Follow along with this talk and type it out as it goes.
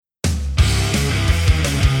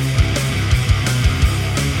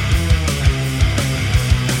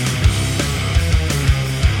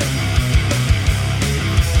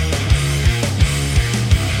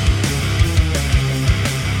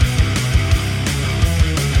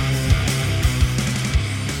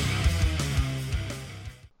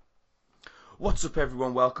What's up,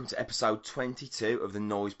 everyone? Welcome to episode 22 of the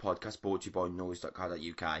Noise Podcast, brought to you by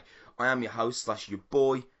noise.co.uk. I am your host / your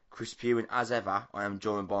boy, Chris Pugh, and as ever, I am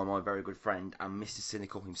joined by my very good friend and Mr.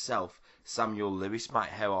 Cynical himself, Samuel Lewis. Mate,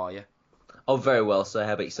 how are you? Oh, very well, sir.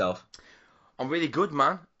 How about yourself? I'm really good,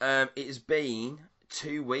 man. It has been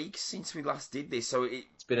 2 weeks since we last did this, so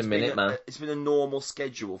it's been a minute, man. It's been a normal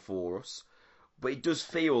schedule for us, but it does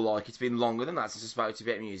feel like it's been longer than that since I spoke to you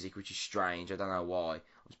about music, which is strange. I don't know why.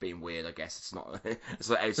 It's being weird, I guess. It's not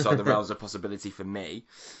outside the realms of possibility for me.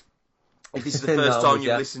 If this is the first time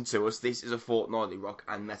you've listened to us, this is a fortnightly rock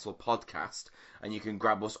and metal podcast, and you can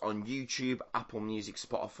grab us on YouTube, Apple Music,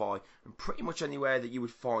 Spotify, and pretty much anywhere that you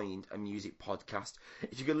would find a music podcast.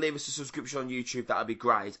 If you could leave us a subscription on YouTube, that would be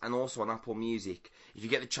great, and also on Apple Music. If you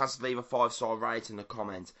get the chance to leave a 5-star rating and a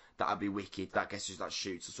comment, that would be wicked. That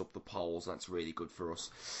shoots us up the polls, and that's really good for us.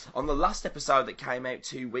 On the last episode that came out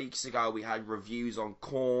 2 weeks ago, we had reviews on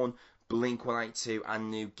Korn, Blink-182, and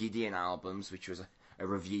New Gideon albums, which was a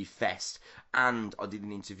review fest, and I did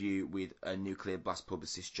an interview with a Nuclear Blast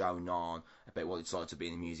publicist, Joe Narn, about what it's like to be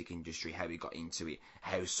in the music industry, how he got into it,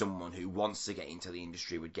 how someone who wants to get into the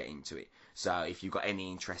industry would get into it. So if you've got any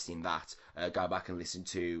interest in that, go back and listen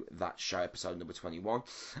to that show, episode number 21.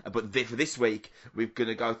 But for this week, we're going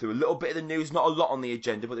to go through a little bit of the news, not a lot on the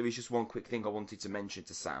agenda, but there is just one quick thing I wanted to mention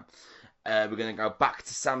to Sam. We're going to go back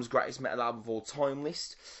to Sam's greatest metal album of all time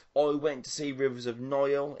list. I went to see Rivers of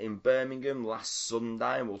Nihil in Birmingham last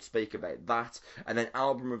Sunday, and we'll speak about that. And then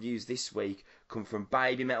album reviews this week come from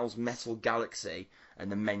Baby Metal's Metal Galaxy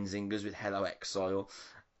and the Menzingers with Hello Exile.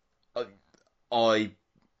 I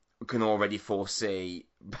can already foresee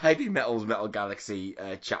Baby Metal's Metal Galaxy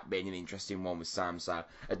chat being an interesting one with Sam, so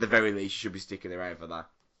at the very least you should be sticking around for that.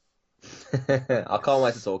 I can't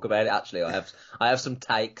wait to talk about it. Actually, I have some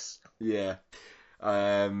takes. Yeah,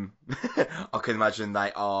 I can imagine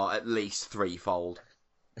they are at least threefold.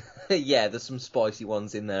 Yeah, there's some spicy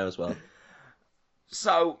ones in there as well.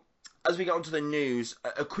 So, as we get onto the news,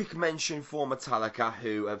 a quick mention for Metallica,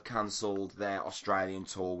 who have cancelled their Australian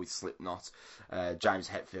tour with Slipknot. James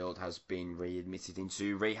Hetfield has been readmitted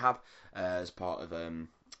into rehab as part of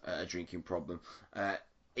a drinking problem.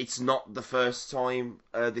 It's not the first time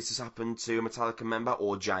this has happened to a Metallica member,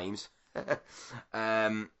 or James.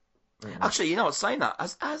 Actually, you know what, saying that,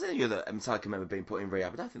 has any other Metallica member been put in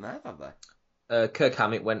rehab? I don't think they have they? Kirk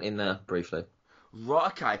Hammett went in there briefly. Right,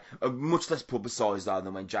 okay. Much less publicised, though,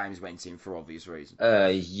 than when James went in, for obvious reasons.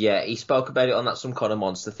 Yeah, he spoke about it on that Some Kind of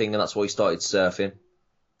Monster thing, and that's why he started surfing.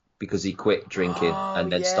 Because he quit drinking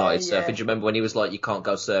and then started surfing. Do you remember when he was like, you can't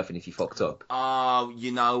go surfing if you fucked up? Oh,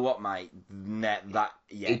 you know what, mate?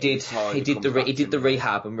 He did the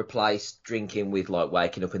rehab and replaced drinking with like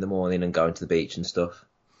waking up in the morning and going to the beach and stuff.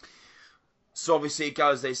 So obviously it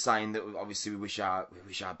goes there saying that obviously we wish our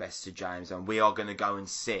best to James, and we are going to go and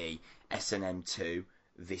see S&M 2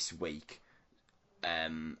 this week.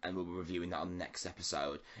 And we'll be reviewing that on the next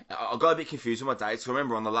episode. I got a bit confused with my dates. So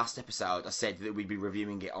remember, on the last episode, I said that we'd be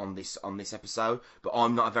reviewing it on this episode, but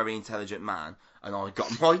I'm not a very intelligent man, and I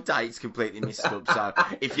got my dates completely mixed up. So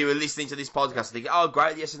if you were listening to this podcast, thinking, "Oh,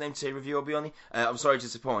 great, the S&M 2 review will be on it," I'm sorry to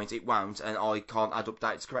disappoint, it won't, and I can't add up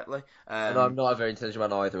dates correctly. And I'm not a very intelligent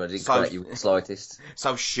man either. I didn't correct you in the slightest.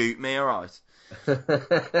 So shoot me, all right.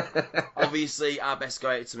 Obviously, our best go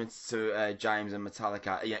out to James and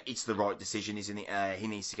Metallica. Yeah, it's the right decision, isn't it? He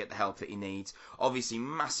needs to get the help that he needs. Obviously,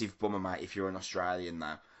 massive bummer, mate, if you're an Australian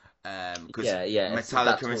now. Because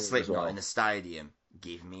Metallica and Slipknot in the stadium,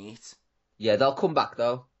 give me it. Yeah, they'll come back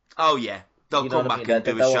though. Oh yeah, they'll come back and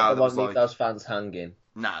do a show. They won't leave those fans hanging.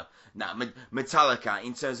 No. Metallica,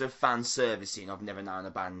 in terms of fan servicing, I've never known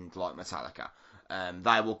a band like Metallica.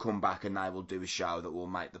 They will come back and they will do a show that will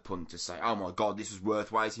make the punters say, "Oh my god, this was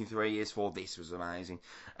worth waiting 3 years for. This was amazing."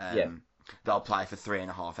 They'll play for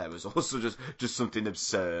 3.5 hours, also just something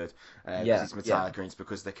absurd. Because it's Metallica and it's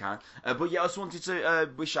because they can. But yeah, I just wanted to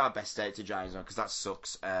wish our best out to James, because that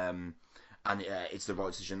sucks. And it's the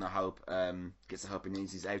right decision. I hope gets the help he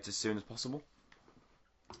needs, is out as soon as possible.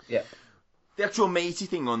 Yeah. The actual meaty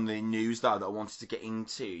thing on the news, though, that I wanted to get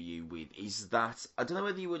into you with is that I don't know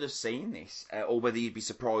whether you would have seen this or whether you'd be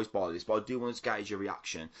surprised by this, but I do want to gauge your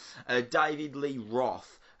reaction. David Lee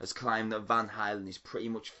Roth has claimed that Van Halen is pretty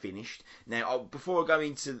much finished. Now, before I go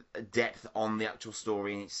into depth on the actual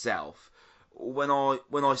story in itself, when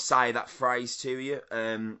I say that phrase to you,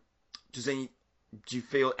 do you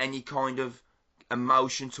feel any kind of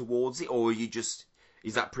emotion towards it, or are you just...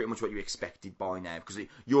 Is that pretty much what you expected by now? Because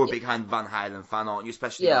you're a big Van Halen fan, aren't you?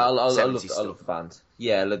 Especially I love the bands.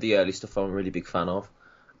 Yeah, the early stuff I'm a really big fan of.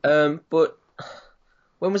 But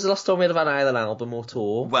when was the last time we had a Van Halen album or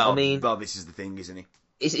tour? Well, this is the thing, isn't it?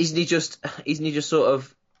 isn't he just sort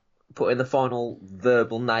of putting the final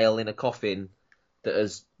verbal nail in a coffin that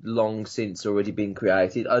has long since already been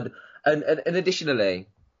created? And additionally,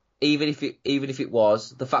 even if it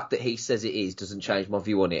was, the fact that he says it is doesn't change my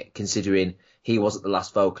view on it, considering he wasn't the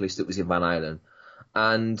last vocalist that was in Van Halen.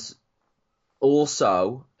 And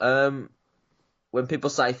also, when people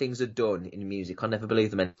say things are done in music, I never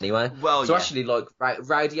believe them anyway. Well, so yeah. actually, like,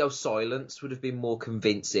 radio silence would have been more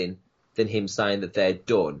convincing than him saying that they're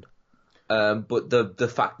done. But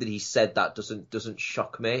the fact that he said that doesn't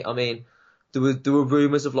shock me. I mean, there were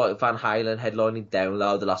rumours of like Van Halen headlining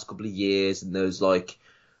Download the last couple of years, and there's like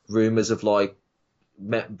rumours of like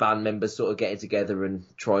band members sort of getting together and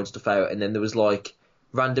trying stuff out, and then there was like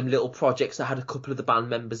random little projects that had a couple of the band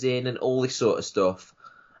members in and all this sort of stuff,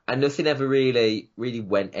 and nothing ever really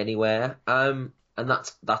went anywhere. And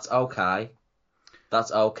that's okay.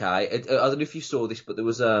 That's okay. I don't know if you saw this, but there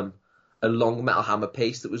was a long Metal Hammer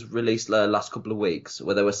piece that was released last couple of weeks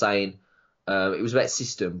where they were saying it was about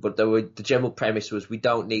System, but the general premise was we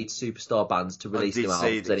don't need superstar bands to release new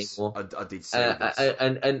albums anymore. I did see this.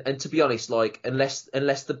 And to be honest, like unless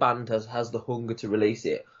the band has the hunger to release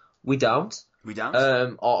it, we don't. We don't.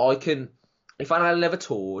 I can. If Van Halen never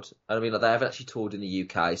toured, I mean, like, they haven't actually toured in the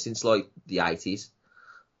UK since like the 80s.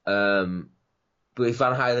 But if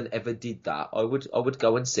Van Halen ever did that, I would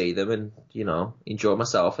go and see them and, you know, enjoy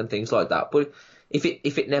myself and things like that. But if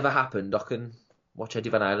it never happened, I can watch Eddie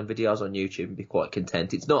Van Halen videos on YouTube and be quite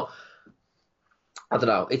content. It's not, I don't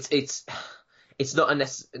know, it's not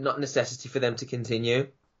a necessity for them to continue,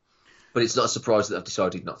 but it's not a surprise that they've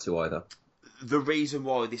decided not to either. The reason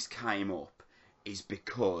why this came up is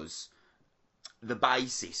because the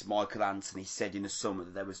bassist, Michael Anthony, said in the summer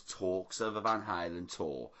that there was talks of a Van Halen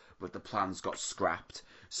tour, but the plans got scrapped.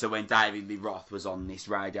 So when David Lee Roth was on this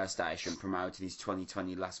radio station promoting his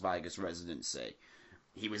 2020 Las Vegas residency,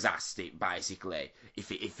 he was asked it basically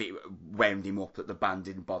if it wound him up that the band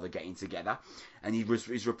didn't bother getting together, and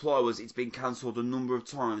his reply was, "It's been cancelled a number of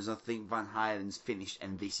times. I think Van Halen's finished,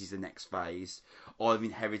 and this is the next phase. I've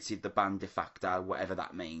inherited the band de facto, whatever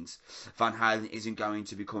that means. Van Halen isn't going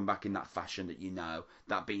to be coming back in that fashion that you know.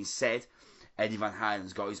 That being said, Eddie Van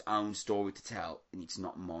Halen's got his own story to tell, and it's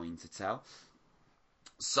not mine to tell."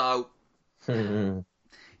 So.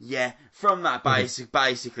 Yeah, from that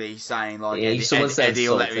basically he's saying like Eddie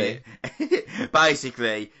will let me.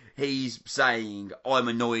 Basically, he's saying I'm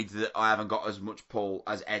annoyed that I haven't got as much pull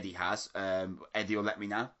as Eddie has. Eddie will let me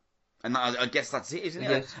know, and I guess that's it, isn't it?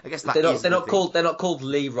 Yes. I guess that they're not called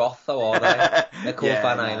Lee Roth though, are they? They're called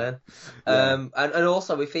Van Halen. Yeah. And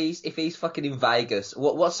also if he's fucking in Vegas,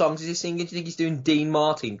 what songs is he singing? Do you think he's doing Dean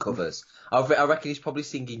Martin covers? I reckon he's probably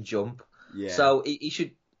singing Jump. Yeah. So he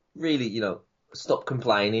should really, you know, stop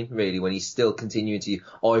complaining, really, when he's still continuing to,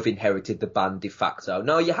 I've inherited the band de facto.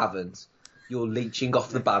 No, you haven't. You're leeching off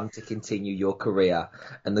the band to continue your career.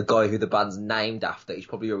 And the guy who the band's named after, he's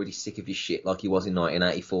probably already sick of your shit like he was in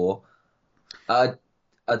 1984. I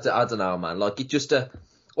don't know, man. Like, it just,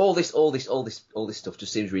 all this stuff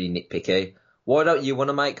just seems really nitpicky. Why don't you want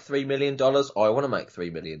to make $3 million? I want to make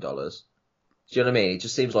 $3 million. Do you know what I mean? It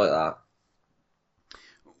just seems like that.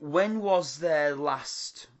 When was their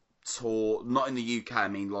last tour? Not in the UK, I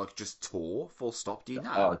mean, like, just tour, full stop. Do you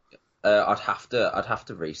know? I'd have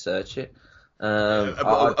to research it.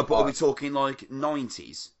 But are we talking like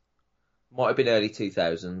 90s? Might have been early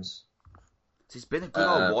 2000s. It's been a good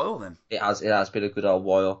old while then. It has been a good old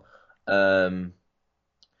while.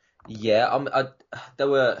 Yeah, there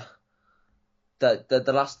were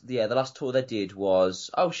the last tour they did was,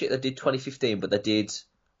 oh shit, they did 2015, but they did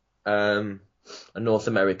a North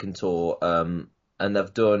American tour, and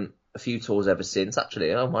they've done a few tours ever since,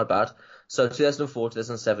 actually. Oh, my bad. So 2004,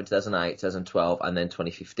 2007, 2008, 2012, and then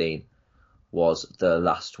 2015 was the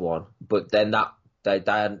last one. But then they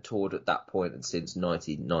hadn't toured at that point since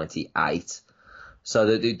 1998. So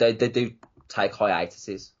they do take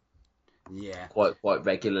hiatuses. Yeah. Quite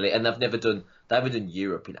regularly. And they haven't done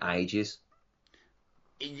Europe in ages.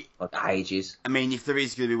 Like ages. I mean, if there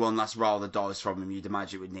is going to be one last Roll the Dice from them, you'd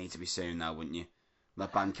imagine it would need to be soon now, wouldn't you?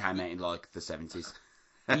 That band came out in like the 70s.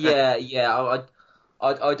 Yeah.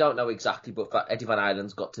 I don't know exactly, but Eddie Van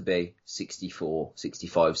Halen's got to be 64,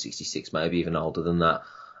 65, 66, maybe even older than that.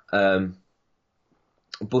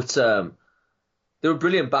 But they were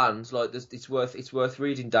brilliant bands. Like, it's worth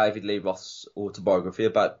reading David Lee Roth's autobiography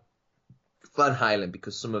about Van Halen,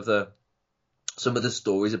 because some of the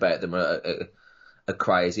stories about them are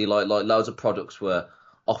crazy. Like loads of products were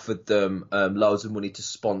offered them loads of money to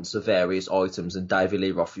sponsor various items, and David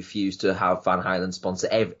Lee Roth refused to have Van Halen sponsor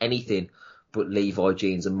anything but Levi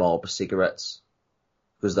jeans and Marlboro cigarettes.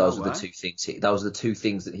 because those were the two things. Those were the two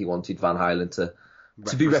things that he wanted Van Halen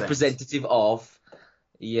to be representative of.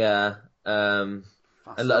 Yeah.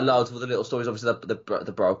 And loads of other little stories. Obviously,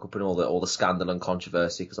 they broke up and all the scandal and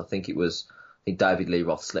controversy because I think David Lee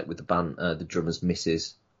Roth slept with the drummer's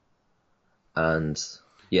missus, and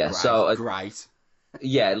yeah, great.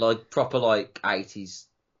 Yeah, like proper like 80s,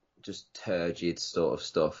 just turgid sort of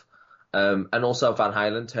stuff. And also Van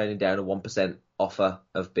Halen turning down a 1% offer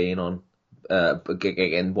of being on,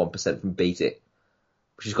 again 1% from Beat It,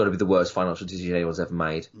 which has got to be the worst financial decision anyone's ever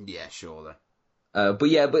made. Yeah, surely. I'm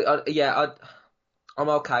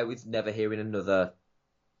okay with never hearing another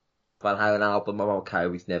Van Halen album. I'm okay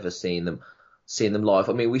with never seeing them live.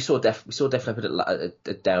 I mean, we saw Def Leppard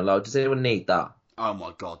at Download. Does anyone need that? Oh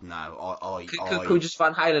my God, no! Could we just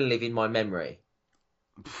Van Halen live in my memory?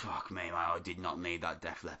 Fuck me, man! I did not need that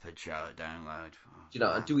Def Leppard show at Download.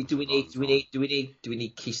 Do we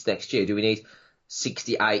need Kiss next year? Do we need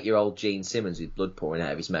 68-year-old Gene Simmons with blood pouring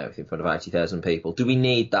out of his mouth in front of 80,000 people? Do we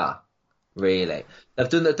need that? Really? They've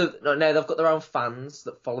got their own fans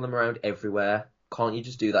that follow them around everywhere. Can't you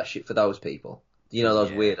just do that shit for those people?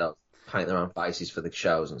 Those weirdos paint their own faces for the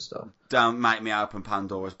shows and stuff. Don't make me open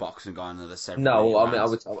Pandora's box and go another 7 No, I mean,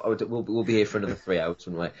 we'll be here for another 3 hours,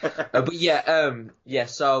 wouldn't we? But yeah.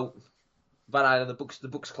 So Van Halen, the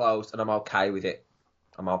book's closed, and I'm okay with it.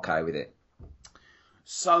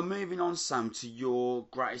 So moving on, Sam, to your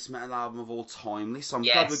greatest metal album of all time list. I'm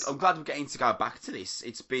glad we're getting to go back to this.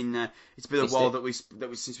 It's been a while that we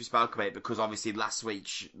since we spoke about it, because obviously last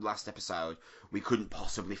episode we couldn't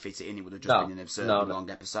possibly fit it in. It would have just been an absurdly long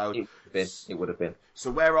episode. It would have been.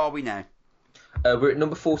 So where are we now? We're at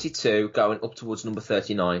number 42, going up towards number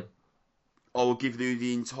 39. I will give you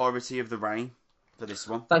the entirety of the reign for this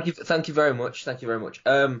one. Thank you very much. We're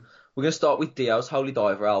going to start with Dio's Holy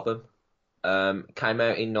Diver album. Came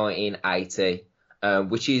out in 1980,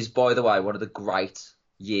 which is, by the way, one of the great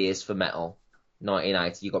years for metal.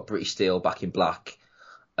 1980, you got British Steel, Back in Black,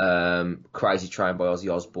 Crazy Train by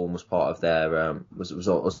Ozzy Osbourne was part of their was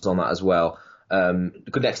on that as well.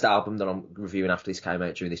 The next album that I'm reviewing after this came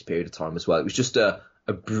out during this period of time as well. It was just a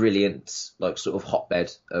brilliant, like, sort of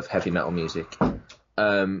hotbed of heavy metal music.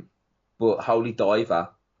 But Holy Diver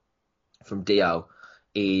from Dio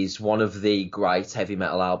is one of the great heavy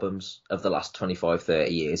metal albums of the last 25,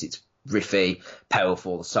 30 years. It's riffy,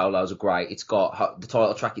 powerful, the solos are great. It's got the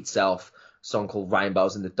title track itself, a song called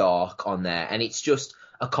Rainbows in the Dark on there, and it's just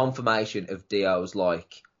a confirmation of Dio's,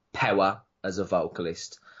 like, power as a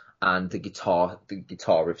vocalist, and the guitar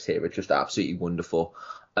riffs here are just absolutely wonderful.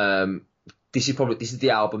 This is the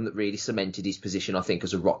album that really cemented his position, I think,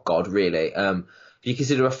 as a rock god, really. If you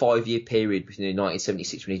consider a 5-year period between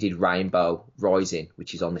 1976 when he did Rainbow Rising,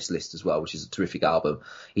 which is on this list as well, which is a terrific album.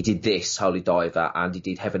 He did this, Holy Diver, and he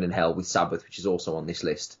did Heaven and Hell with Sabbath, which is also on this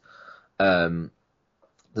list. That's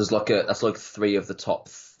like 3 of the top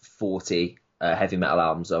 40 heavy metal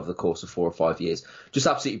albums over the course of 4 or 5 years. Just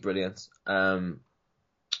absolutely brilliant.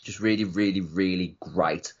 Just really, really, really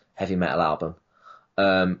great heavy metal album.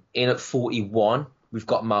 In at 41, we've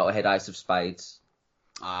got Motorhead, Ace of Spades.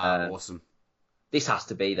 Awesome. This has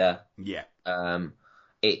to be there. Yeah.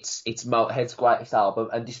 It's Motorhead's greatest album,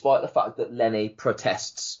 and despite the fact that Lenny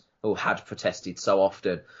protests, or had protested so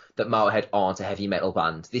often, that Motorhead aren't a heavy metal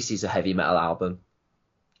band, this is a heavy metal album.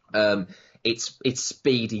 It's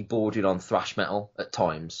speedy, bordering on thrash metal at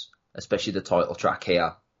times, especially the title track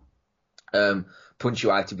here.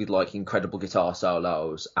 Punctuated with, like, incredible guitar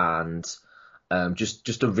solos and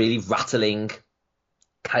just a really rattling,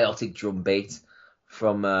 chaotic drum beat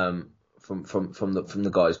from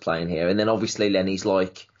the guys playing here. And then obviously Lenny's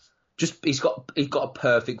like, he's got a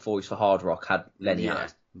perfect voice for hard rock. Had Lenny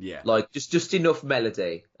had, yeah, like just enough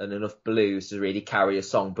melody and enough blues to really carry a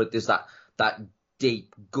song. But there's that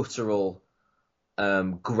deep guttural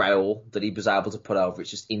growl that he was able to put over.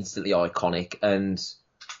 It's just instantly iconic. And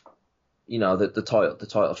the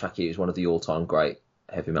title track here is one of the all-time great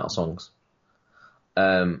heavy metal songs.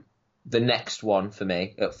 The next one for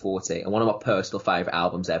me at 40, and one of my personal favourite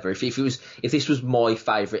albums ever. If this was my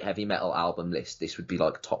favourite heavy metal album list, this would be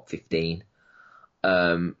like top 15.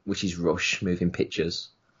 Which is Rush, Moving Pictures.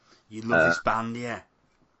 You love this band, yeah.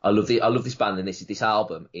 I love this band, and this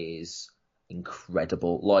album is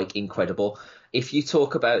incredible, like incredible. If you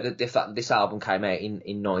talk about the fact that this album came out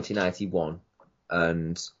in 1981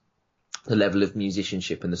 and the level of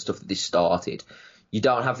musicianship and the stuff that this started, you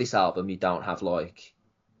don't have this album, you don't have like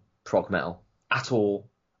prog metal at all.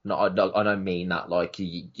 No, I don't mean that. Like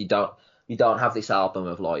you don't have this album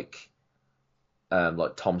of like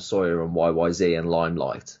Tom Sawyer and YYZ and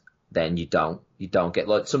Limelight. Then you don't get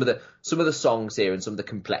like some of the songs here and some of the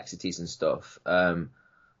complexities and stuff.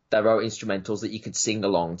 They wrote instrumentals that you could sing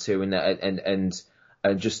along to, and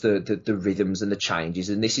just the rhythms and the changes.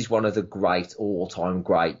 And this is one of the all-time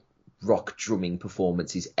great rock drumming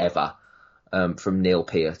performances ever from Neil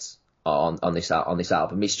Peart on this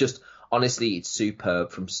album. It's just, honestly, it's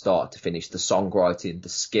superb from start to finish. The songwriting, the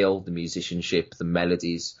skill, the musicianship, the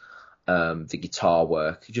melodies, the guitar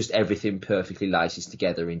work, just everything perfectly laces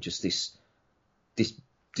together in just this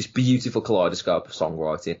beautiful kaleidoscope of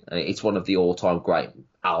songwriting. And it's one of the all-time great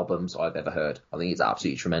albums I've ever heard. I think it's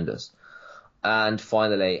absolutely tremendous. And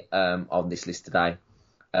finally, on this list today,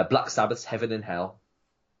 Black Sabbath's Heaven and Hell,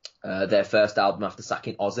 their first album after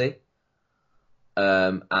sacking Ozzy,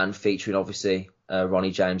 and featuring obviously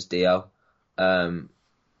Ronnie James Dio,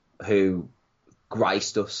 who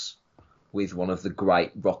graced us with one of the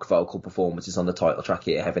great rock vocal performances on the title track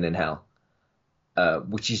here, Heaven and Hell,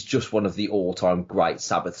 which is just one of the all-time great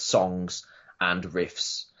Sabbath songs and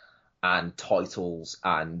riffs and titles,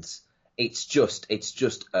 and it's just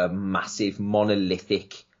a massive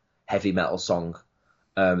monolithic heavy metal song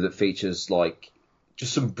that features like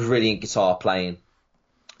just some brilliant guitar playing,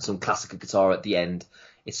 some classical guitar at the end.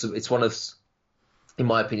 It's one of, in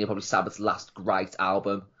my opinion, probably Sabbath's last great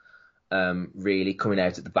album, really coming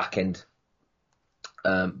out at the back end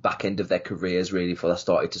of their careers, really, before they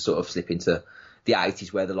started to sort of slip into the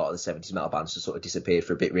 80s, where a lot of the 70s metal bands just sort of disappeared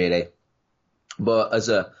for a bit, really. But as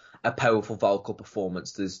a powerful vocal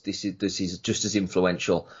performance, this is just as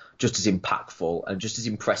influential, just as impactful, and just as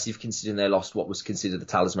impressive, considering they lost what was considered the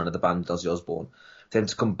talisman of the band, Ozzy Osbourne. For them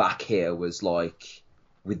to come back here was like,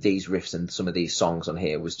 with these riffs and some of these songs on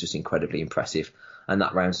here, was just incredibly impressive. And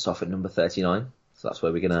that rounds us off at number 39. So that's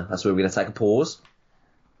where we're gonna take a pause.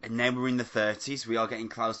 And now we're in the 30s. We are getting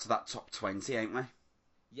close to that top 20, ain't we?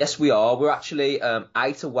 Yes, we are. We're actually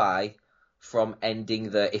 8 away from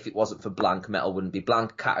ending the If It Wasn't for Blank, Metal Wouldn't Be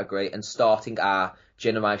Blank category, and starting our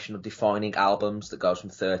generational defining albums that goes from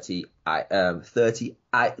 33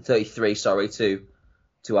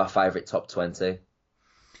 to our favourite top 20.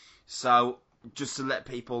 So, just to let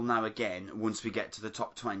people know again, once we get to the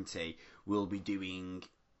top 20, we'll be doing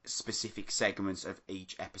specific segments of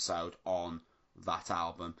each episode on that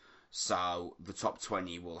album. So the top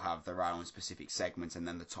 20 will have their own specific segments, and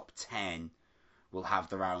then the top 10 will have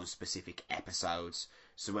their own specific episodes.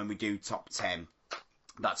 So when we do top 10,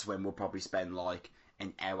 that's when we'll probably spend like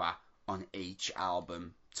an hour on each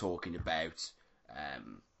album talking about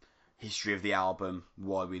history of the album,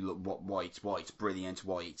 why it's brilliant,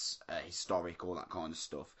 why it's historic, all that kind of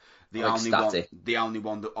stuff. The only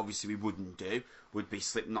one that obviously we wouldn't do would be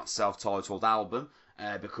Slipknot's self-titled album,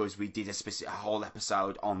 because we did a whole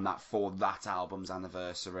episode on that for that album's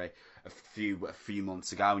anniversary a few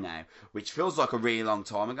months ago now, which feels like a really long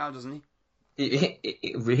time ago, doesn't it?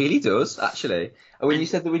 It really does, actually. And when you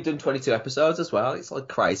said that we'd done 22 episodes as well, it's like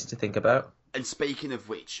crazy to think about. And speaking of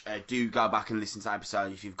which, do go back and listen to that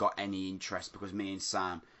episode if you've got any interest, because me and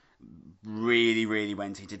Sam really, really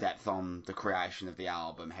went into depth on the creation of the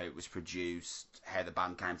album, how it was produced, how the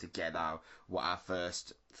band came together, what our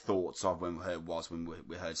first thoughts of when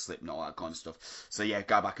we heard Slipknot, all that kind of stuff. So yeah,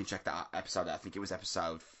 go back and check that episode out. I think it was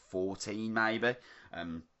episode 14, maybe.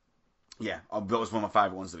 Yeah, that was one of my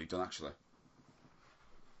favourite ones that we've done, actually.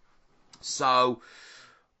 So,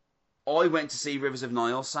 I went to see Rivers of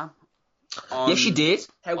Nile, Sam. Yes, you did.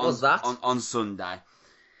 How was that? On Sunday.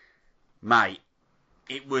 Mate,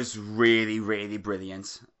 it was really, really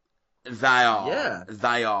brilliant.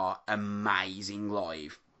 They are amazing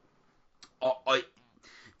live. Do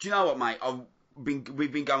you know what, mate?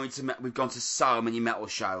 We've gone to so many metal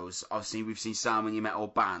shows. We've seen so many metal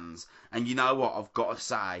bands, and you know what? I've got to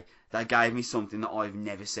say, they gave me something that I've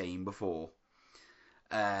never seen before.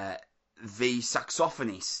 The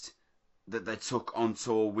saxophonist that they took on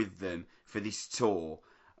tour with them for this tour,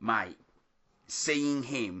 mate, seeing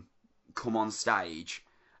him come on stage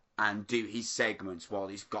and do his segments while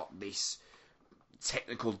he's got this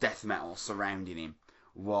technical death metal surrounding him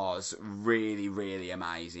was really, really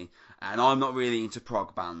amazing. And I'm not really into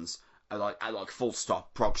prog bands. I like full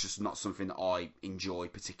stop. Prog's just not something that I enjoy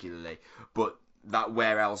particularly. But that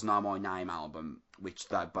Where Else Know My Name album, which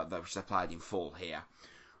they played in full here,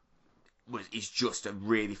 is just a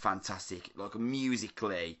really fantastic, like,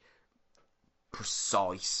 musically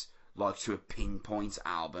precise, like to a pinpoint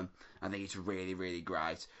album. I think it's really, really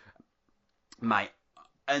great, mate.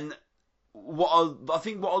 And I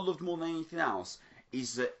think what I loved more than anything else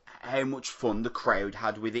is that how much fun the crowd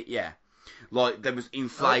had with it. Yeah, like there was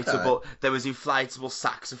inflatable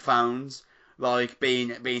saxophones, like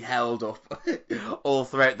being held up all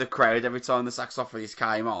throughout the crowd every time the saxophonist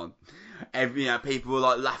came on. People were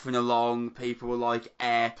like laughing along, people were like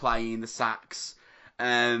air playing the sax,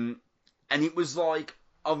 And it was like,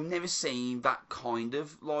 I've never seen that kind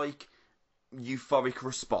of like euphoric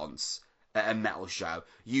response at a metal show.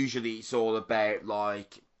 Usually it's all about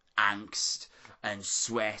like angst and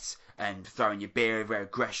sweat and throwing your beer everywhere,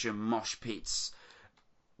 aggression, mosh pits.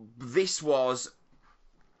 This was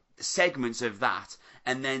segments of that,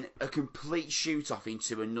 and then a complete shoot off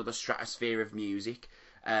into another stratosphere of music,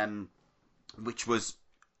 which was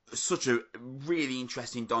such a really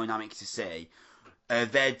interesting dynamic to see.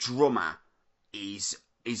 Their drummer is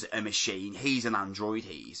a machine. He's an android.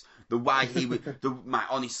 The way he was,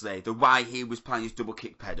 honestly, the way he was playing his double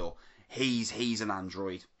kick pedal, he's an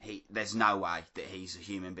android. There's no way that he's a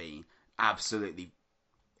human being. Absolutely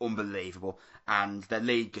unbelievable. And their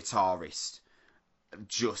lead guitarist,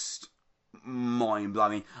 just mind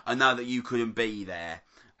blowing. I know that you couldn't be there,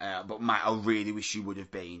 but mate, I really wish you would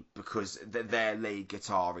have been, because their lead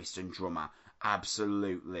guitarist and drummer,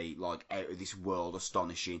 absolutely like out of this world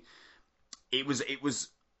astonishing. It was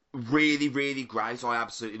really, really great. I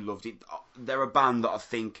absolutely loved it. They're a band that I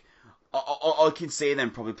think I can see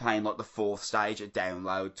them probably playing like the 4th stage at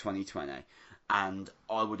Download 2020, and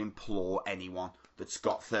I would implore anyone that's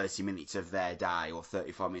got 30 minutes of their day or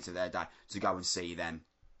 35 minutes of their day to go and see them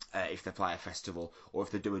if they play a festival or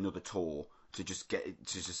if they do another tour, to just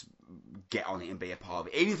get on it and be a part of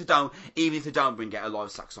it. Even if they don't bring out a live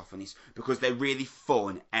saxophonist, because they're really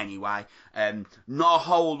fun anyway. Not a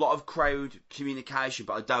whole lot of crowd communication,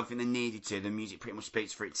 but I don't think they needed to. The music pretty much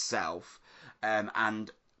speaks for itself.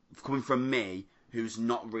 And coming from me, who's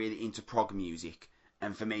not really into prog music,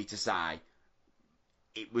 and for me to say,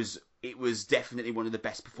 it was definitely one of the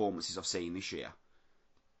best performances I've seen this year.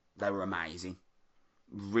 They were amazing.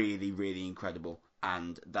 Really, really incredible.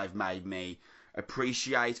 And they've made me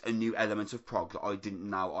appreciate a new element of prog that I didn't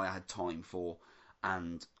know I had time for.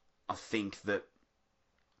 And I think that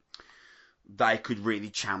they could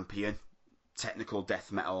really champion technical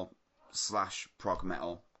death metal / prog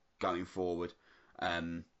metal going forward.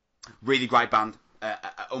 Really great band.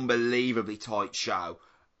 Unbelievably tight show.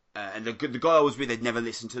 And the guy I was with had never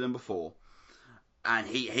listened to them before. And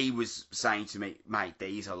he was saying to me, mate,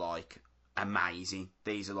 these are like amazing.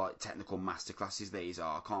 These are like technical masterclasses. These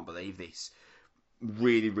are. I can't believe this.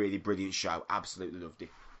 Really, really brilliant show. Absolutely loved it.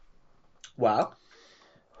 Wow.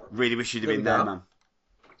 Really wish you'd have been there, man.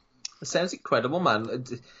 It sounds incredible, man.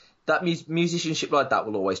 That musicianship like that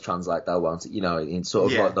will always translate, though, won't it? You know, in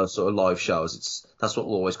sort of like those sort of live shows. That's what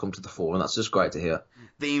will always come to the fore, and that's just great to hear.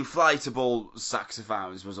 The inflatable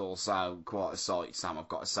saxophones was also quite a sight, Sam, I've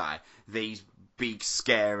got to say. These big,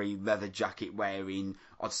 scary, leather jacket wearing,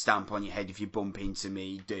 I'd stamp on your head if you bump into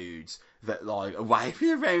me dudes that like are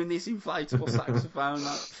waving around this inflatable saxophone.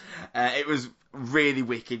 It was really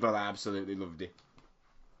wicked, but I absolutely loved it.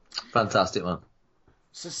 Fantastic, man.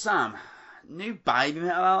 So, Sam, new Baby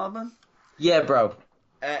Metal album? Yeah, bro.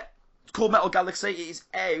 It's called Metal Galaxy. It is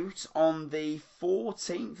out on the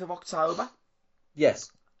 14th of October.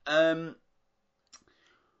 Yes.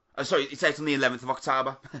 Sorry, it's out on the 11th of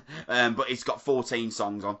October, but it's got 14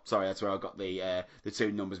 songs on. Sorry, that's where I got the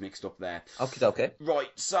two numbers mixed up there. Okay.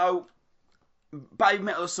 Right, so Baby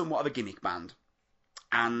Metal is somewhat of a gimmick band,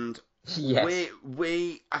 and yes.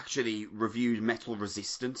 we actually reviewed Metal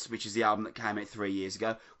Resistance, which is the album that came out 3 years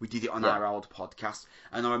ago. We did it on our old podcast,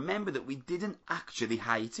 and I remember that we didn't actually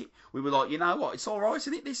hate it. We were like, you know what, it's alright,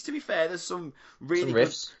 isn't it? This, to be fair, there's some really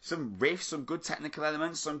some riffs, some good technical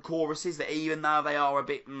elements, some choruses that even though they are a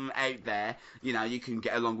bit out there, you know, you can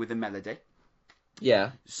get along with the melody.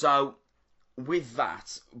 Yeah. So, with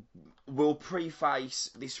that, we'll preface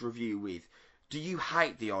this review with, do you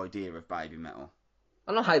hate the idea of Baby Metal?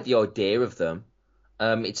 I don't hate the idea of them.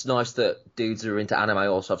 It's nice that dudes who are into anime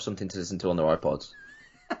also have something to listen to on their iPods.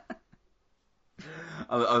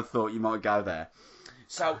 I thought you might go there.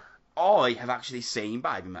 So, I have actually seen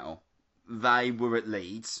Baby Metal. They were at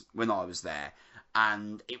Leeds when I was there,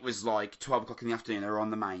 and it was like 12 o'clock in the afternoon. They were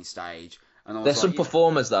on the main stage. And I was There's like, some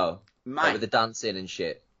performers, though, mate, like with the dancing and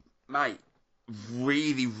shit. Mate,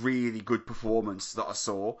 really, really good performance that I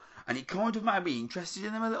saw. And it kind of made me interested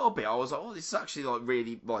in them a little bit. I was like, oh, this is actually like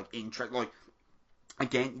really like interesting. Like,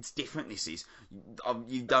 again, it's different. This is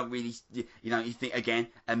you don't really, you know, you think again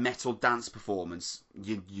a metal dance performance.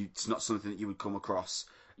 It's not something that you would come across.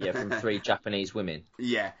 Yeah, from 3 Japanese women.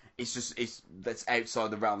 Yeah, that's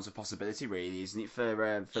outside the realms of possibility, really, isn't it?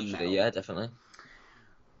 For metal? Yeah, definitely.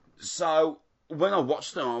 So when I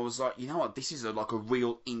watched them, I was like, you know what, this is like a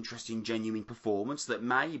real interesting, genuine performance that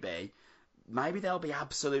maybe they'll be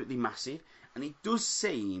absolutely massive. And it does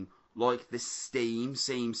seem like the steam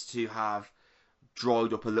seems to have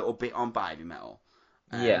dried up a little bit on Baby Metal.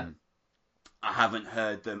 Yeah. I haven't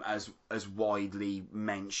heard them as widely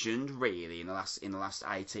mentioned really in the last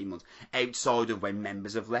 18 months, outside of when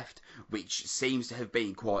members have left, which seems to have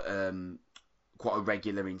been quite a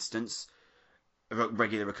regular instance, a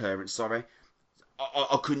regular occurrence. Sorry.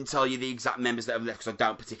 I couldn't tell you the exact members that have left because I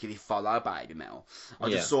don't particularly follow Baby Metal.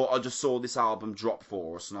 I just saw this album drop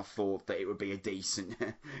for us, and I thought that it would be a decent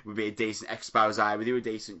expose with you, a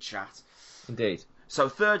decent chat. Indeed. So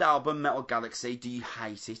third album, Metal Galaxy. Do you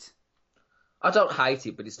hate it? I don't hate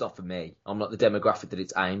it, but it's not for me. I'm not the demographic that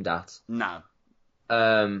it's aimed at. No.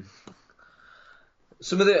 I'll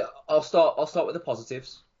start with the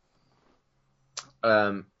positives.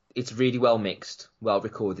 It's really well mixed, well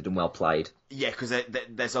recorded, and well played. Yeah, because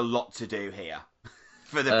there's a lot to do here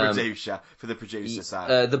for the producer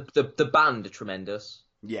side. The band are tremendous.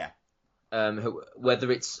 Yeah.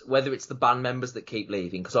 Whether it's the band members that keep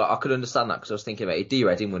leaving, because I could understand that, because I was thinking about it. D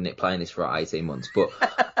Redding, wouldn't it, playing this for 18 months? But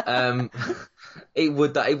it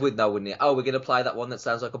would now, wouldn't it? Oh, we're gonna play that one that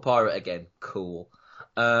sounds like a pirate again. Cool.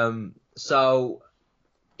 So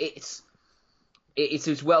it's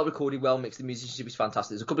well recorded, well mixed. The musicianship is fantastic.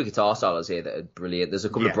 There's a couple of guitar solos here that are brilliant. There's a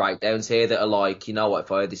couple of breakdowns here that are like, you know what,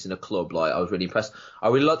 if I heard this in a club, like, I was really impressed. I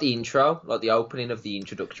really like the intro, like the opening of the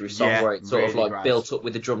introductory song, where it's sort of like built up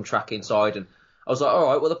with the drum track inside, and I was like, all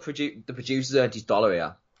right, well, the producer's earned his dollar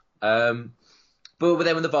here. But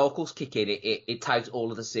then when the vocals kick in, it takes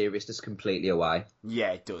all of the seriousness completely away.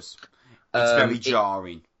 Yeah, it does. It's very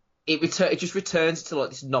jarring. It just returns to like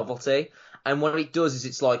this novelty. And what it does is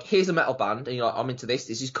it's like, here's a metal band, and you're like, I'm into this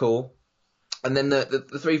is cool. And then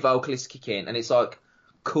the three vocalists kick in, and it's like,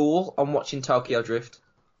 cool, I'm watching Tokyo Drift.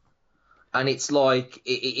 And it's like,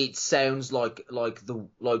 it sounds like the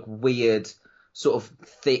weird sort of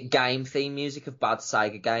game theme music of bad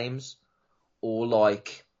Sega games, or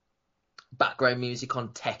like background music on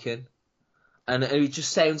Tekken. And it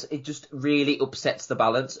just really upsets the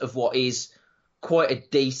balance of what is quite a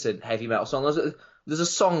decent heavy metal song. There's a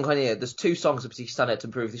song on here. There's two songs that particularly stand out to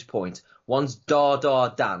prove this point. One's Da Da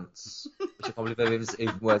Dance, which I probably believe is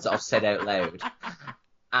in words that I've said out loud.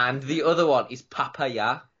 And the other one is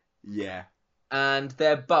Papaya. Yeah. And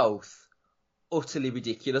they're both utterly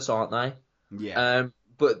ridiculous, aren't they? Yeah.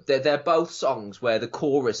 But they're both songs where the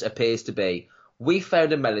chorus appears to be, we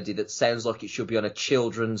found a melody that sounds like it should be on a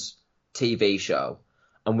children's TV show,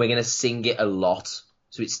 and we're going to sing it a lot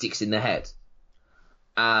so it sticks in the head.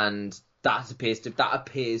 And that appears to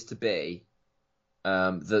be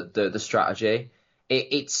the strategy.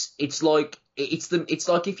 It's like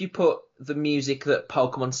if you put the music that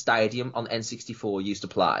Pokemon Stadium on N64 used to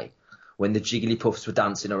play when the Jigglypuffs were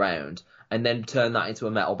dancing around, and then turn that into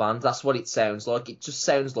a metal band. That's what it sounds like. It just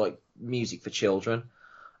sounds like music for children,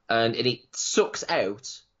 and it sucks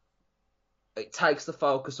out. It takes the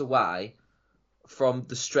focus away from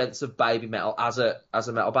the strengths of Baby Metal as a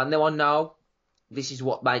metal band. Now I know this is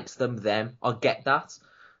what makes them. I get that.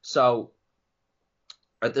 So,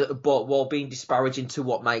 but while being disparaging to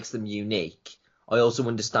what makes them unique, I also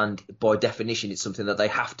understand by definition it's something that they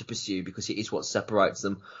have to pursue because it is what separates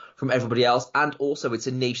them from everybody else. And also it's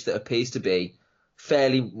a niche that appears to be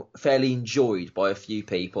fairly enjoyed by a few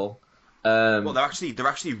people. Well,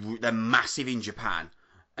 they're massive in Japan.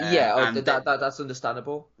 That's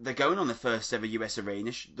understandable. They're going on the first ever US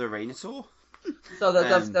arena tour. So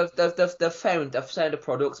they've found a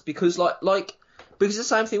product because because the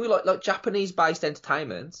same thing with like Japanese based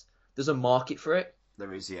entertainment. There's a market for it.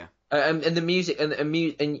 There is, yeah. And the music and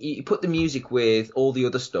you put the music with all the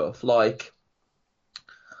other stuff like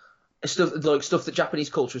stuff that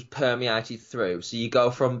Japanese culture has permeated through. So you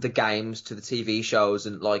go from the games to the TV shows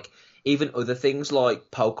and like even other things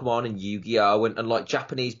like Pokemon and Yu-Gi-Oh and like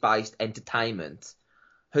Japanese based entertainment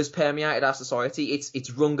has permeated our society.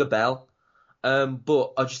 It's rung a bell.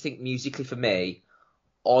 But I just think musically for me,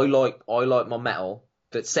 I like my metal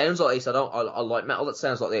that sounds like this. I like metal that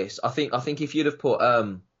sounds like this. I think if you'd have put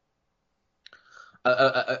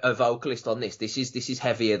a vocalist on this is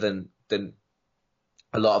heavier than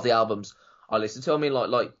a lot of the albums I listen to. I mean,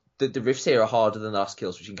 like the riffs here are harder than the last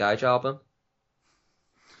Killswitch Engage album.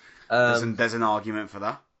 There's an argument for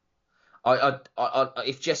that. I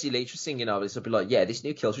if Jesse Leach was singing over this, I'd be like, yeah, this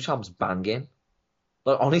new Killswitch album's banging.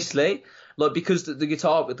 Like honestly, like because the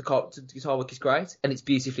guitar work is great and it's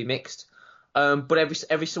beautifully mixed. But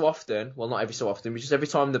every so often, well, not every so often, but just every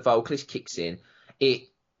time the vocalist kicks in, it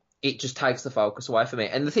just takes the focus away from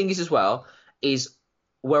it. And the thing is as well is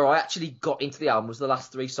where I actually got into the album was the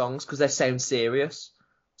last three songs because they sound serious.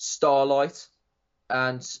 Starlight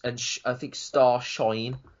and I think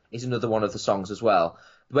Starshine is another one of the songs as well,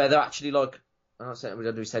 where they're actually like, I'm not saying we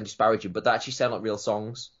don't do sound disparaging, but they actually sound like real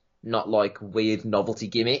songs, not like weird novelty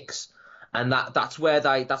gimmicks. and that's where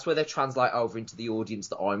they translate over into the audience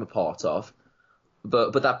that I'm a part of.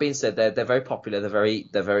 But that being said, they're very popular. They're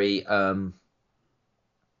very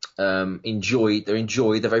enjoyed. They're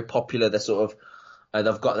enjoyed. They're very popular. They're sort of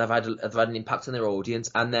they've had an impact on their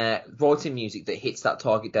audience, and they're writing music that hits that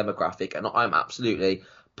target demographic. And I'm absolutely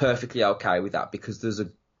perfectly okay with that, because there's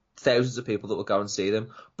thousands of people that will go and see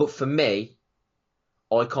them. But for me,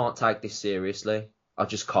 I can't take this seriously. I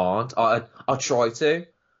just can't. I try to.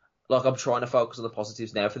 Like, I'm trying to focus on the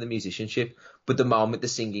positives now for the musicianship, but the moment the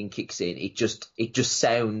singing kicks in, it just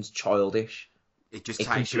sounds childish. It just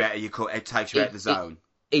takes you out of it takes you out of the zone.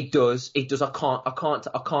 It does.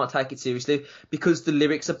 I can't take it seriously, because the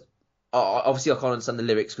lyrics are obviously, I can't understand the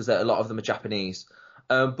lyrics because a lot of them are Japanese.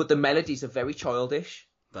 But the melodies are very childish.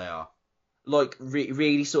 They are. Like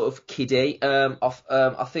really sort of kiddie.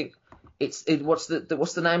 I think what's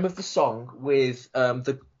the name of the song with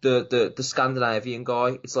the Scandinavian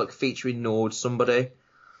guy? It's like featuring Nord somebody.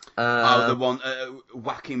 The one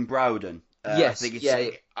Whacking Browden. Yes, I think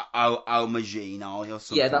it's Almagino or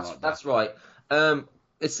something. Yeah, like that. that's right.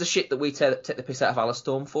 It's the shit that we take the piss out of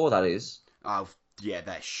Alastorm for. That is. Oh yeah,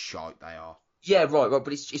 they're shite. They are. Yeah, right.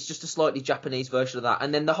 But it's just a slightly Japanese version of that,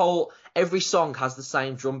 and then every song has the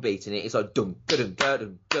same drum beat in it. It's like dum dum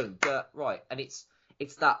dum dum dum, right, and it's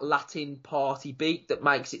that Latin party beat that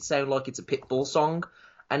makes it sound like it's a Pitbull song,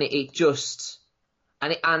 and it just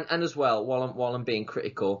and as well, while I'm being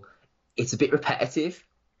critical, it's a bit repetitive.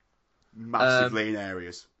 Massively in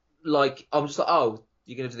areas. Like, I'm just like, oh,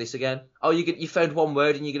 you're gonna do this again? Oh, you found one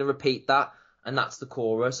word and you're gonna repeat that, and that's the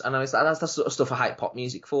chorus. And that's the sort of stuff I hate pop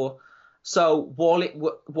music for. So while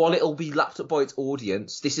it'll be lapped up by its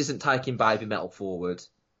audience, this isn't taking Baby Metal forward.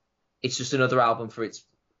 It's just another album for its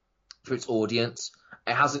audience.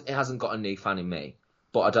 It hasn't got a new fan in me,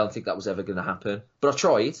 but I don't think that was ever gonna happen. But I've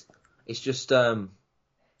tried. It's just I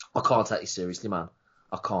can't take this seriously, man.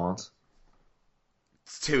 I can't.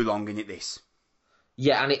 It's too long, isn't it, this?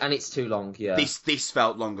 Yeah, and it's too long. Yeah. This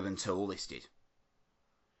felt longer than Tool. This did.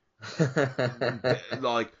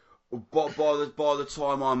 Like, but by the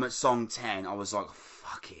time I'm at song 10, I was like,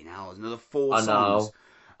 fucking hell, there's another 4 songs.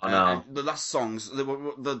 I know. And the last songs, the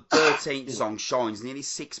 13th song, Shine's nearly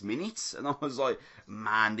 6 minutes, and I was like,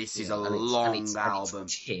 man, this is a long album.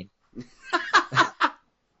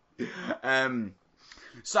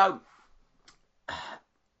 So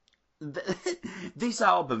this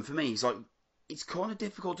album for me is like, it's kind of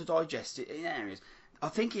difficult to digest it in areas. I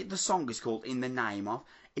think the song is called In the Name Of.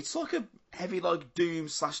 It's like a heavy, like, doom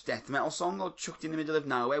 / death metal song, like chucked in the middle of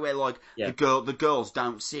nowhere, where like the girls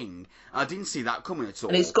don't sing. I didn't see that coming at all.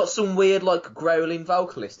 And it's got some weird, like, growling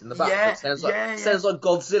vocalist in the back. Yeah, it sounds like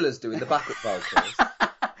Godzilla's doing the backup vocals.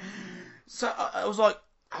 So I was like,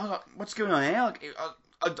 what's going on here? Like,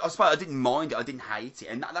 I suppose I didn't mind it, I didn't hate it,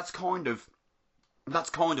 and that's kind of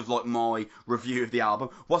like my review of the album.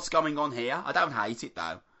 What's going on here? I don't hate it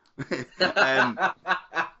though.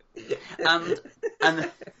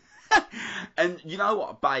 And you know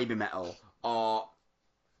what? Baby Metal are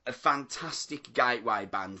a fantastic gateway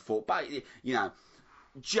band for, you know,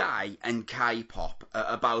 J and K-pop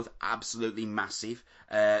are both absolutely massive.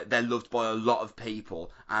 They're loved by a lot of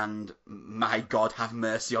people, and may God have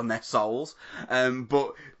mercy on their souls.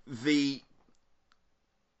 But the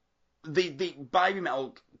Baby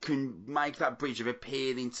Metal can make that bridge of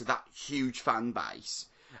appealing to that huge fan base,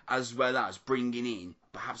 as well as bringing in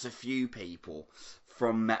perhaps a few people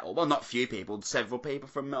from metal. Well, not few people, several people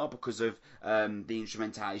from metal, because of the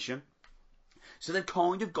instrumentation. So they've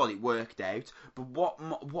kind of got it worked out. But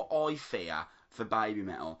what I fear for Baby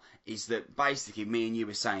Metal is that basically me and you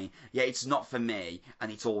were saying, yeah, it's not for me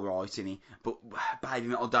and it's all right, innit? But Baby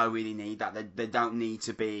Metal don't really need that. They don't need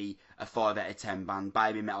to be a 5 out of 10 band.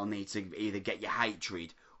 Baby Metal needs to either get your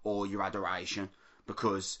hatred or your adoration,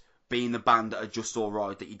 because being the band that are just all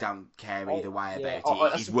right, that you don't care either way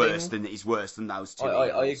about it, is worse than those two.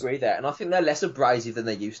 I agree there, and I think they're less abrasive than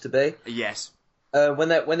they used to be. Yes. When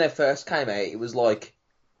they first came out, it was like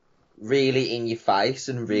really in your face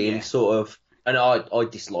and really sort of, and I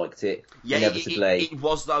disliked it. Yeah, inevitably. It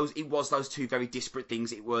was those two very disparate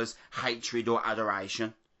things. It was hatred or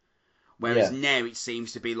adoration, whereas now it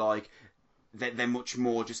seems to be like they're much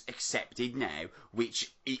more just accepted now,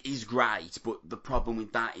 which is great. But the problem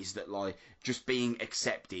with that is that, like, just being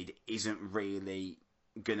accepted isn't really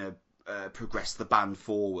gonna progress the band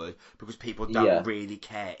forward, because people don't really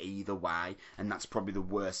care either way, and that's probably the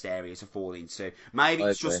worst area to fall into. Maybe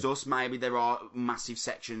it's just us. Maybe there are massive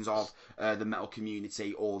sections of the metal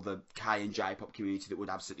community or the K and J pop community that would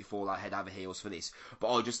absolutely fall out head over heels for this.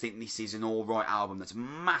 But I just think this is an all right album that's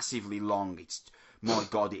massively long. My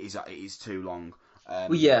God, it is too long.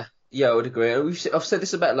 Well, yeah, Yeah, I would agree. And I've said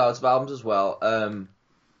this about loads of albums as well.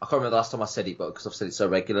 I can't remember the last time I said it, but because I've said it so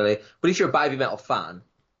regularly. But if you're a Baby Metal fan,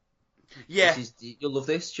 Yeah, you'll love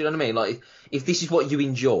this. Do you know what I mean? Like, if this is what you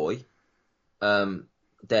enjoy, then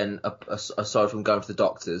aside from going to the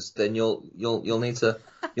doctors, then you'll need to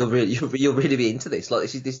you'll really be into this. Like,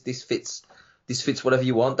 this fits whatever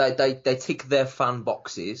you want. They tick their fan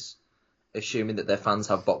boxes, assuming that their fans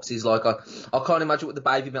have boxes. Like, I can't imagine what the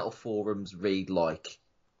Baby Metal forums read like.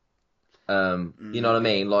 You know what I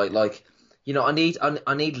mean? Like, you know, I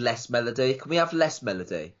need less melody. Can we have less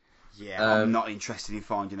melody? yeah. I'm not interested in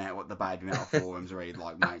finding out what the Baby Metal forums read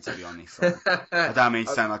like, mate. To be honest, like, I don't mean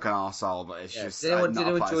to sound like an arsehole, but it's just. Do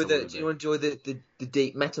you enjoy the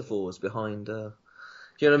deep metaphors behind? Do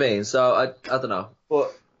you know what I mean? So I don't know,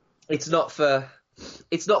 but it's not for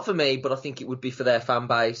me. But I think it would be for their fan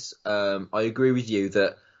base. I agree with you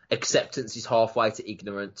that acceptance is halfway to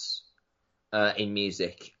ignorance in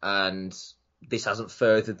music, and this hasn't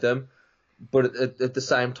furthered them. But at the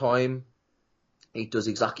same time, it did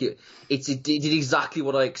exactly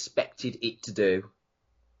what I expected it to do.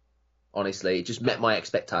 Honestly, it just met my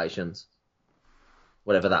expectations,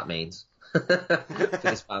 whatever that means. For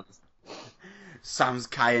this band. Sam's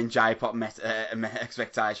K and J-pop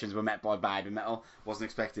expectations were met by Baby Metal. Wasn't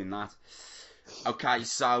expecting that. Okay,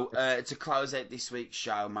 so to close out this week's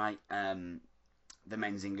show, mate, the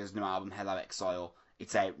Menzingers' new album, Hello Exile,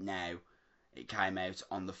 it's out now. It came out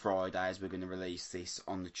on the Friday, as we're going to release this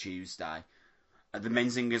on the Tuesday. The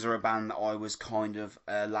Menzingers are a band that I was kind of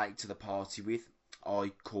late to the party with.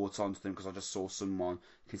 I caught on to them because I just saw someone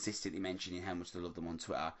consistently mentioning how much they loved them on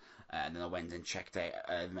Twitter. And then I went and checked out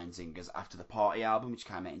the Menzingers after the Party album, which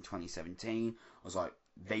came out in 2017. I was like,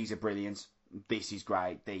 these are brilliant. This is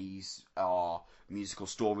great. These are musical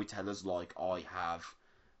storytellers like I have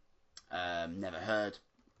never heard.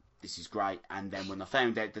 This is great. And then when I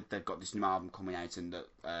found out that they've got this new album coming out and that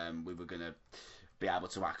we were going to be able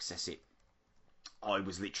to access it, I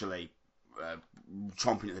was literally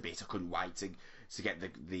chomping at the bit. I couldn't wait to get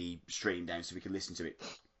the stream down so we could listen to it.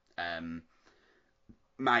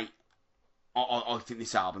 Mate, I think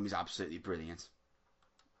this album is absolutely brilliant.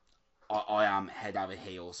 I am head over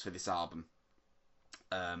heels for this album.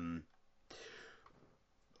 I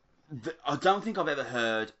don't think I've ever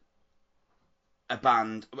heard a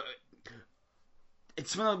band.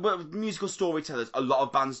 It's one of musical storytellers. A lot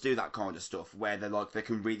of bands do that kind of stuff where they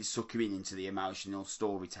can really suck you into the emotional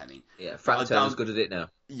storytelling. Yeah, Frank Turner's good at it now.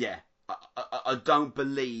 Yeah, I don't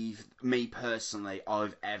believe, me personally,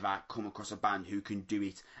 I've ever come across a band who can do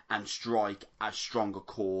it and strike as strong a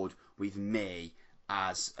chord with me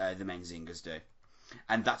as the Menzingers do.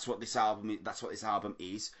 And that's what this album. That's what this album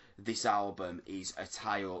is. This album is a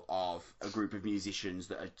tale of a group of musicians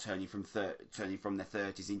that are turning from their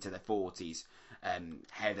 30s into their 40s.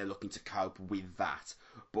 How they're looking to cope with that,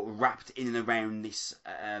 but wrapped in and around this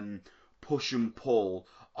push and pull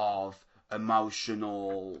of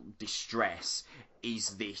emotional distress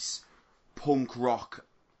is this punk rock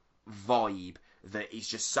vibe that is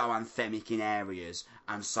just so anthemic in areas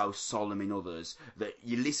and so solemn in others that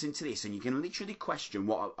you listen to this and you can literally question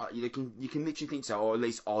what you can literally think so, or at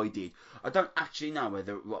least I did. I don't actually know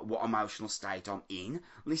what emotional state I'm in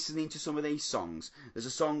listening to some of these songs. There's a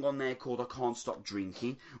song on there called I Can't Stop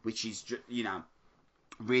Drinking, which is just,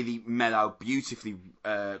 really mellow, beautifully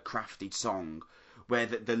crafted song where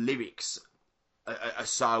the lyrics are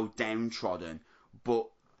so downtrodden, but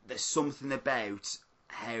there's something about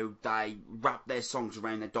how they wrap their songs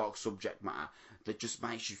around their dark subject matter that just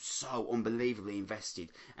makes you so unbelievably invested.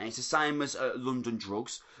 And it's the same as London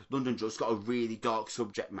Drugs. London Drugs got a really dark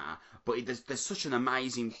subject matter, but there's such an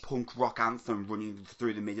amazing punk rock anthem running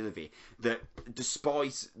through the middle of it that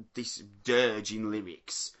despite this dirge in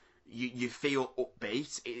lyrics, you feel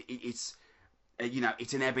upbeat. It's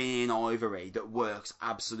it's an ebony and ivory that works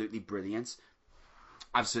absolutely brilliantly.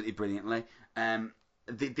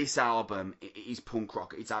 This album is punk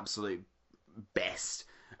rock. It's absolute best.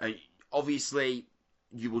 Obviously,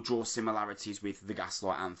 you will draw similarities with the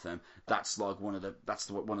Gaslight Anthem. That's like one of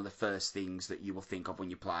the first things that you will think of when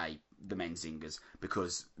you play the Menzingers,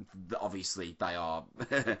 because obviously they are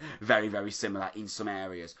very, very similar in some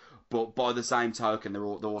areas. But by the same token, they're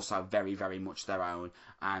also very, very much their own.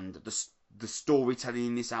 And the storytelling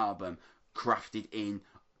in this album, crafted in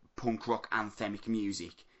punk rock anthemic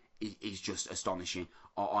music, is just astonishing.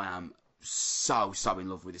 I am so in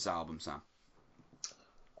love with this album, Sam.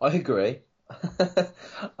 I agree.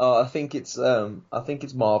 I think it's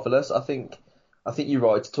marvelous. I think you're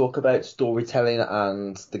right to talk about storytelling,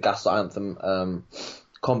 and the Gaslight Anthem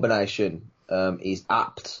combination is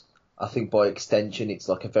apt. I think by extension it's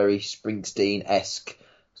like a very Springsteen-esque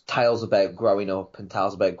tales about growing up and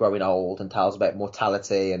tales about growing old and tales about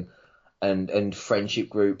mortality and friendship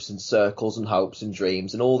groups and circles and hopes and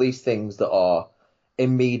dreams and all these things that are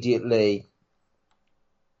immediately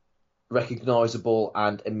recognizable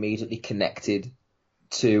and immediately connected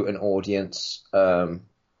to an audience.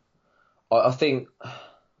 I think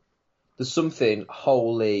there's something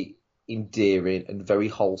wholly endearing and very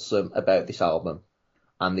wholesome about this album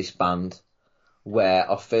and this band,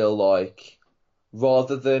 where I feel like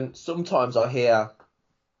rather than sometimes I hear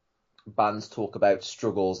bands talk about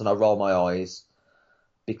struggles and I roll my eyes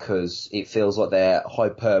because it feels like they're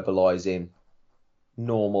hyperbolizing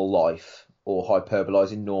normal life or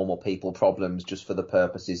hyperbolizing normal people problems just for the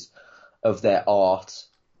purposes of their art.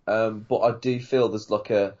 But I do feel there's like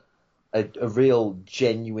a real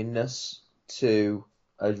genuineness to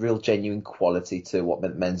a real genuine quality to what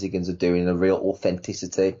Menzigans are doing, a real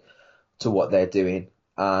authenticity to what they're doing,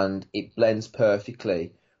 and it blends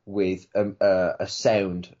perfectly with a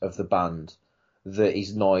sound of the band that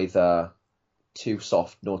is neither too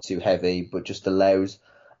soft nor too heavy, but just allows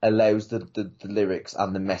the lyrics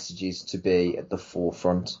and the messages to be at the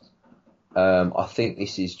forefront. I think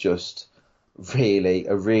this is just really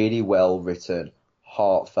a really well written,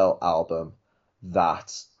 heartfelt album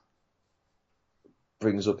that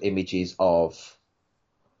brings up images of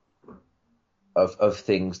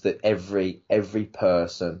things that every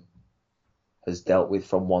person has dealt with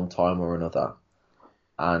from one time or another,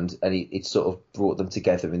 and it sort of brought them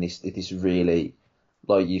together in this really,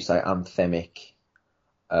 like you say, anthemic,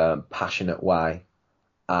 passionate way.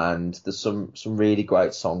 And there's some really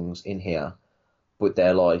great songs in here, but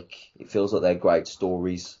they're like, it feels like they're great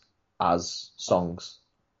stories as songs.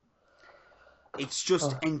 It's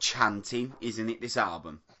just enchanting, isn't it? This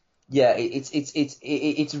album. Yeah, it's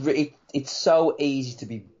so easy to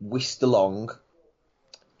be whisked along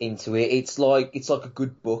into it. It's like a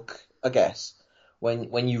good book, I guess.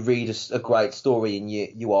 When you read a great story and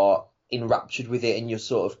you are enraptured with it and you're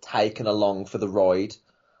sort of taken along for the ride.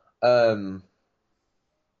 I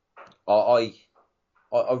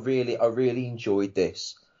really enjoyed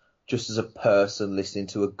this just as a person listening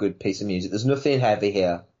to a good piece of music. There's nothing heavy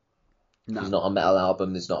here. No. There's not a metal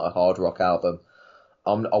album. There's not a hard rock album.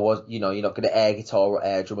 You're not going to air guitar or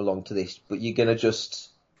air drum along to this, but you're going to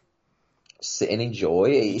just sit and enjoy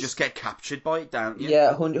it. You just get captured by it, don't you?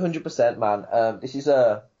 Yeah, 100%, man. This is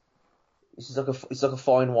like a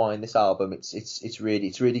fine wine. This album, it's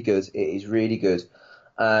really good. It is really good,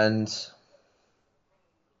 and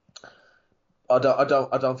I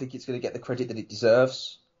don't think it's going to get the credit that it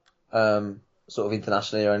deserves, sort of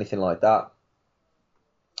internationally or anything like that.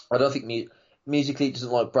 I don't think musically it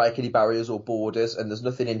doesn't like break any barriers or borders, and there's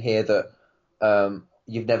nothing in here that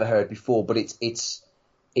you've never heard before. But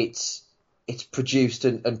it's produced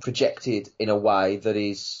and projected in a way that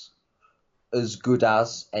is as good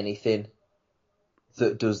as anything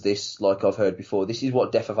that does this. Like I've heard before, this is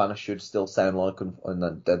what Death Havana should still sound like,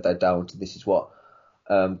 and they're down to this is what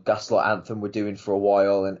Gaslight Anthem were doing for a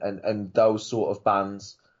while, and those sort of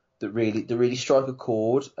bands that really strike a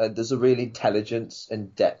chord. There's a real intelligence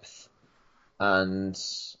and depth and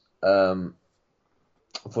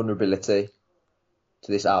vulnerability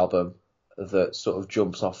to this album that sort of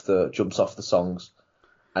jumps off the songs,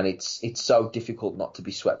 and it's so difficult not to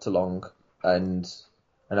be swept along, and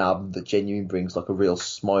an album that genuinely brings like a real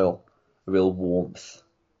smile, a real warmth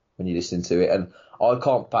when you listen to it. And I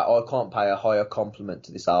can't pay a higher compliment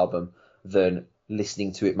to this album than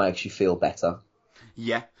listening to it makes you feel better.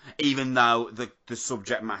 Yeah, even though the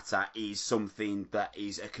subject matter is something that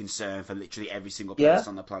is a concern for literally every single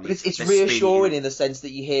person on the planet. But it's reassuring in the sense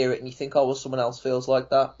that you hear it and you think, oh, well, someone else feels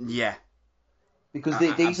like that. Yeah, because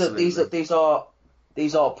these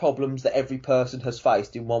are problems that every person has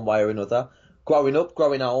faced in one way or another. Growing up,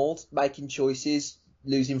 growing old, making choices,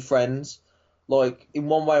 losing friends. Like, in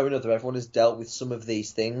one way or another, everyone has dealt with some of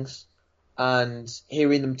these things, and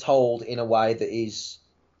hearing them told in a way that is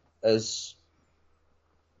as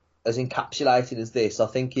encapsulated as this, I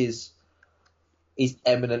think is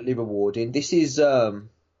eminently rewarding. This is one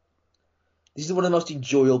of the most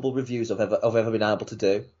enjoyable reviews I've ever been able to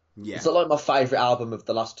do. Yeah. It's not like my favourite album of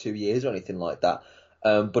the last 2 years or anything like that,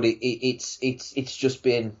 but it's just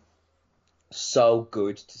been so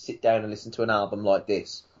good to sit down and listen to an album like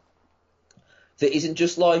this that isn't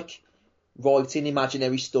just like writing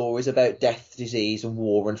imaginary stories about death, disease, and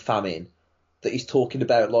war and famine. That he's talking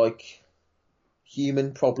about like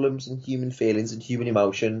human problems and human feelings and human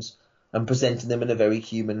emotions and presenting them in a very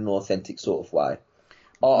human and authentic sort of way.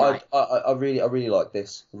 I really like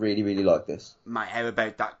this. Really like this. Mate, how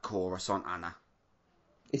about that chorus on Anna?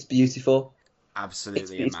 It's beautiful.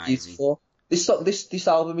 Absolutely it's amazing. Beautiful. This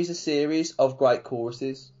album is a series of great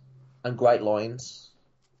choruses and great lines.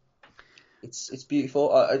 It's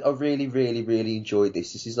beautiful. I really, really, really enjoyed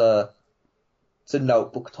this. This is it's a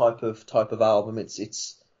notebook type of album.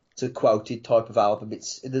 It's a quoted type of album.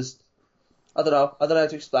 I don't know how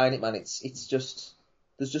to explain it, man. It's just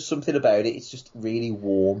there's just something about it. It's just really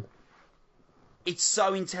warm. It's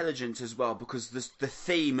so intelligent as well because the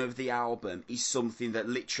theme of the album is something that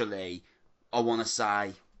literally, I want to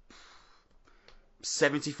say,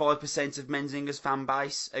 75% of Menzinger's fan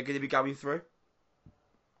base are going to be going through.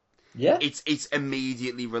 Yeah. It's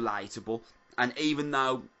immediately relatable, and even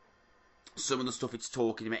though some of the stuff it's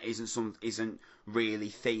talking about isn't really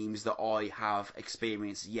themes that I have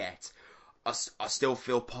experienced yet, I still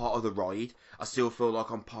feel part of the ride. I still feel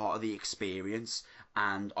like I'm part of the experience,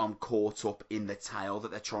 and I'm caught up in the tale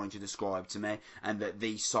that they're trying to describe to me, and that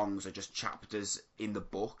these songs are just chapters in the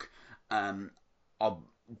book. Are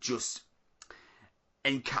just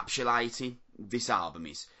encapsulating this album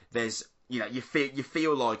is. There's, you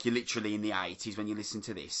feel like you're literally in the 80s when you listen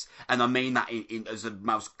to this, and I mean that in as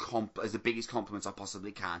the biggest compliment I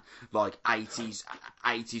possibly can. Like 80s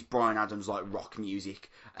Bryan Adams like rock music,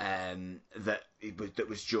 that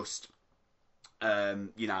was just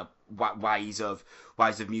ways of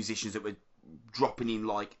musicians that were dropping in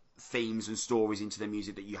like themes and stories into their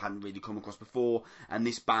music that you hadn't really come across before, and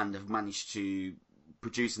this band have managed to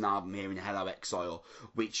produce an album here in Hello Exile,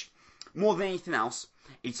 which, more than anything else,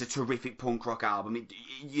 it's a terrific punk rock album.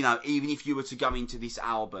 Even if you were to go into this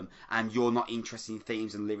album and you're not interested in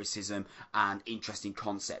themes and lyricism and interesting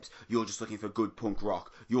concepts, you're just looking for good punk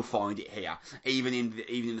rock, you'll find it here. Even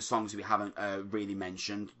in the songs we haven't really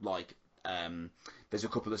mentioned, like there's a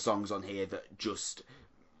couple of songs on here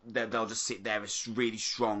that they'll just sit there as really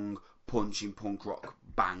strong punching punk rock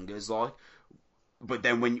bangers, like. But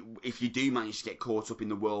then if you do manage to get caught up in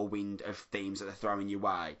the whirlwind of themes that they're throwing your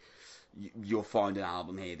way, you'll find an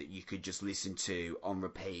album here that you could just listen to on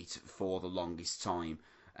repeat for the longest time.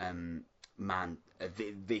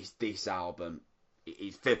 This album,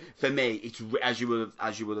 for me, it's as you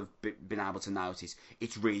would have been able to notice,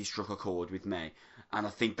 it's really struck a chord with me, and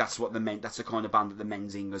I think that's the kind of band that the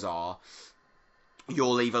Menzingers are.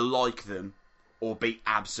 You'll either like them or be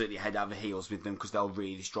absolutely head over heels with them because they'll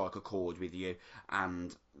really strike a chord with you,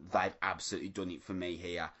 and they've absolutely done it for me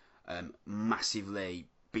here. Massively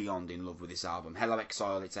beyond in love with this album. Hello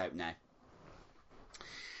Exile, it's out now.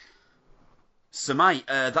 So mate,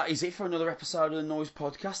 that is it for another episode of the Noise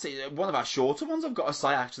Podcast. One of our shorter ones, I've got to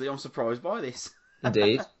say, actually. I'm surprised by this.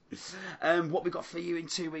 Indeed. What we got for you in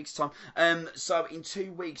 2 weeks' time? So in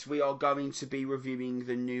 2 weeks we are going to be reviewing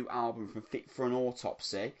the new album from Fit for an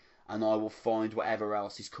Autopsy, and I will find whatever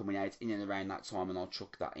else is coming out in and around that time, and I'll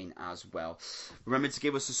chuck that in as well. Remember to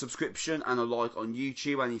give us a subscription and a like on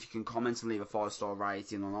YouTube, and if you can comment and leave a 5-star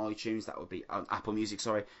rating on iTunes, that would be on Apple Music.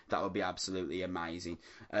 Sorry, that would be absolutely amazing.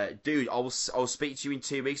 Dude, I'll speak to you in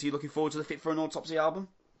 2 weeks. Are you looking forward to the Fit for an Autopsy album?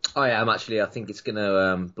 I am actually. I think it's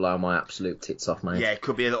gonna blow my absolute tits off, mate. Yeah, it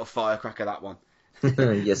could be a little firecracker, that one.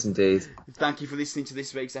 Yes, indeed. Thank you for listening to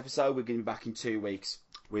this week's episode. We're going to be back in 2 weeks.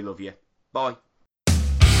 We love you. Bye.